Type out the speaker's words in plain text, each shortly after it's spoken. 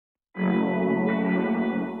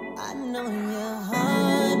know your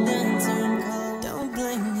heart done turned cold. Don't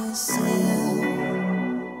blame yourself.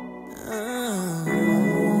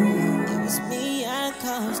 It was me, I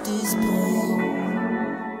caused this pain.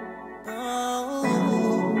 Oh,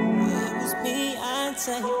 it was me, I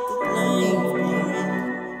take the blame for it.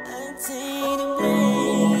 I take the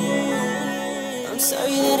blame. I'm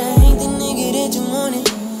sorry that I ain't the nigga that you wanted.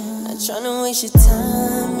 Not tryna waste your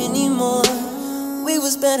time anymore. We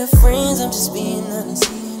was better friends, I'm just being honest.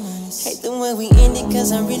 Hate the way we ended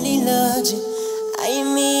cause I really loved you. I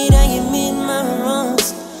admit my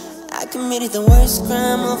wrongs. I committed the worst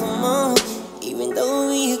crime of them all. Even though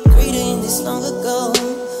we agreed to end this long ago,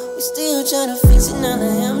 we still tryna fix it, now the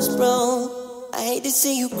hammer's broke. I hate to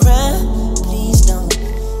see you cry, please don't.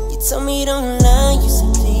 You told me don't lie, you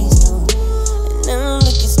said please don't. And now I'm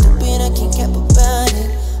looking stupid, I can't cap about it.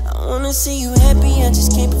 I wanna see you happy, I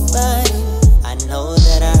just can't provide it. I know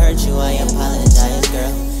that I hurt you, I apologize,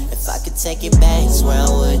 girl. If I could take it back, swear I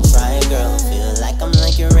would try, girl. Feel like I'm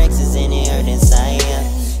like your exes and it hurt inside, yeah.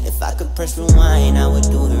 If I could press rewind, I would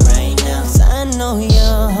do it right now. 'Cause I know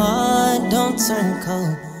your heart don't turn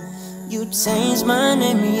cold. You changed my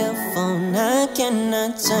name in your phone. I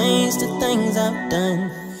cannot change the things I've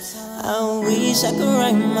done. I wish I could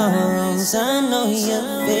right my wrongs. I know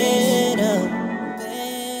you're better.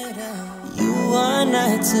 You are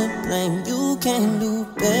not to blame, you can do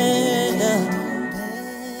better.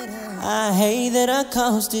 I hate that I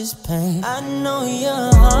caused this pain. I know your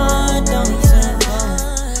heart don't turn cold.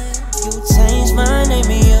 You changed my name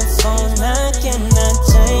in your phone. I cannot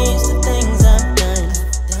change the things I've done.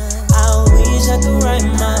 I wish I could right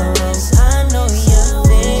my wrongs. I know you're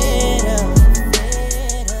better.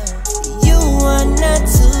 You are not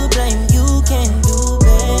to blame, you can do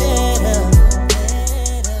better.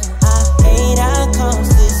 I hate I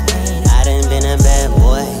caused this pain. I done been a bad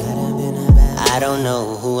boy. I don't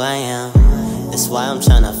know who I am. That's why I'm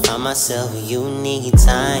tryna find myself. You need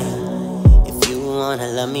time. If you wanna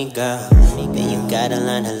love me, girl, then you gotta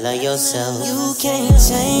learn to love yourself. You can't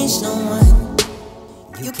change no one.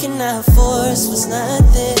 You cannot force what's not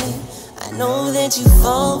there. I know that you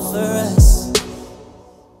fought for us,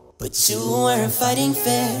 but you weren't fighting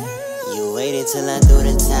fair. You waited till I threw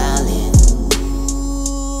the towel in.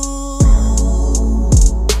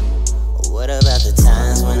 What about the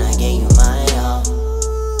times when I gave you my all?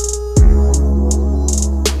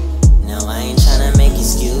 Now I ain't tryna make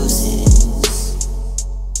excuses.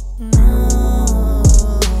 No,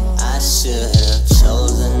 I should've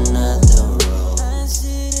chosen another road.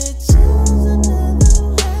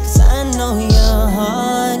 'Cause I know your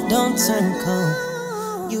heart don't turn cold.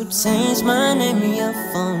 You changed my name in your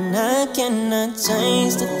phone. I cannot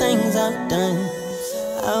change the things I've done.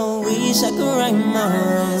 I wish I could right my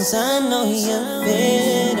wrongs. I know you're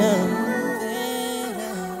better.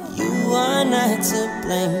 You are not to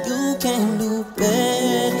blame, you can do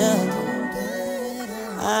better.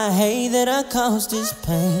 I hate that I caused this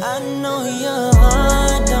pain. I know your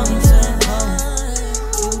heart don't turn cold.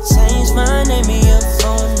 You changed my name in